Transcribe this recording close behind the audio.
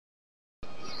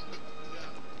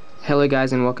Hello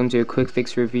guys, and welcome to a quick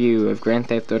fix review of Grand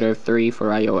Theft Auto 3 for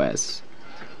iOS.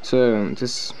 So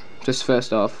just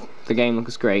first off, the game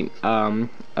looks great. I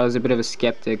was a bit of a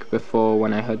skeptic before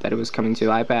when I heard that it was coming to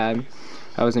iPad.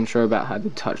 I wasn't sure about how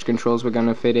the touch controls were going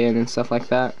to fit in and stuff like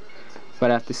that.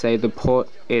 But I have to say the port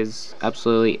is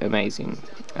absolutely amazing.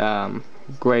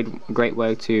 Great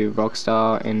work to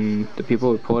Rockstar and the people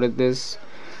who ported this.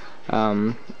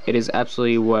 It is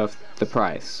absolutely worth the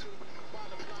price.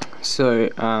 So,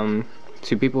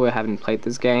 to people who haven't played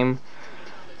this game,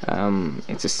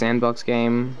 it's a sandbox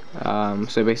game,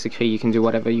 so basically you can do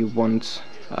whatever you want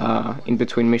in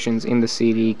between missions in the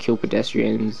city, kill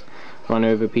pedestrians, run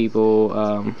over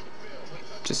people,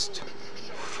 just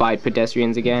fight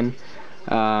pedestrians again,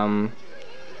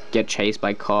 get chased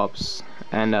by cops,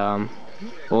 and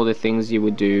all the things you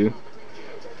would do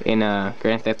in a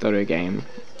Grand Theft Auto game.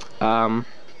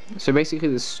 So basically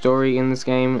the story in this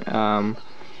game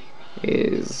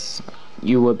is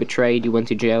you were betrayed, you went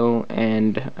to jail,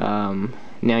 and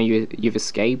now you've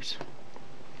escaped.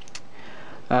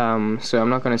 So I'm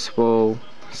not going to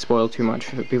spoil too much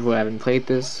for people who haven't played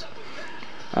this.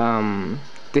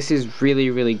 This is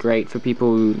really great for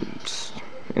people who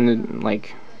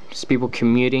just people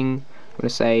commuting. I'm going to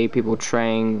say people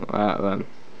taking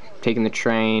the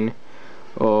train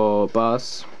or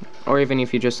bus, or even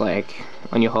if you're just like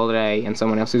on your holiday and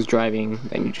someone else is driving,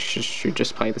 then you should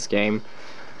just play this game.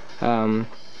 Not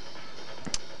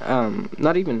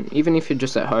even if you're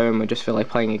just at home or just feel like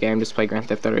playing a game, just play Grand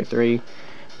Theft Auto 3.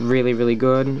 Really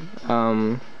good.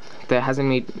 There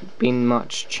hasn't been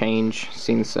much change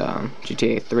since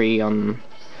GTA 3 on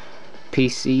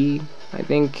PC, I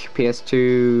think,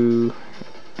 PS2,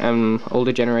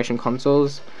 older generation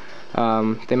consoles.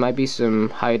 There might be some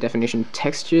higher definition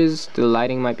textures, the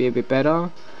lighting might be a bit better.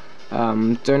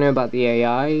 Don't know about the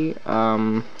AI.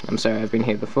 I'm sorry, I've been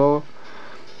here before.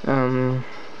 The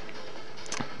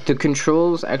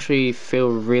controls actually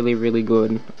feel really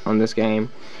good on this game.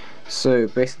 So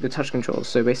basically the touch controls,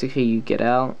 so basically you get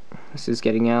out, this is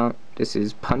getting out, this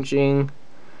is punching,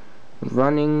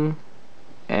 running,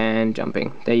 and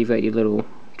jumping. There you've got your little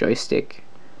joystick.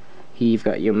 Here you've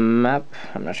got your map.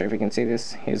 I'm not sure if you can see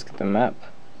this. Here's the map.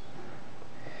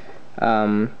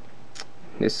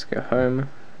 This go home.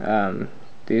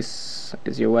 This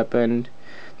is your weapon.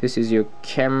 This is your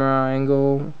camera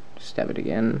angle. Stab it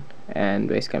again. And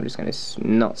basically I'm just going to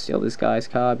not steal this guy's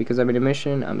car because I'm in a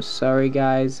mission. I'm sorry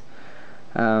guys.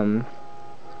 The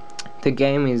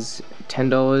game is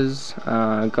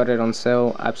 $10. Got it on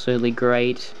sale. Absolutely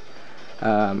great.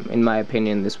 In my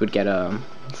opinion, this would get a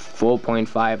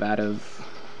 4.5 out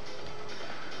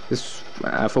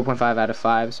of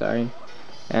 5. Sorry.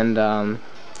 And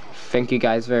thank you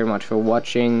guys very much for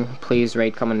watching. Please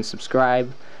rate, comment, and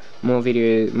subscribe. More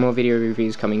video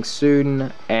reviews coming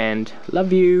soon. And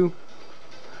love you.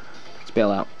 Let's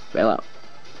bail out.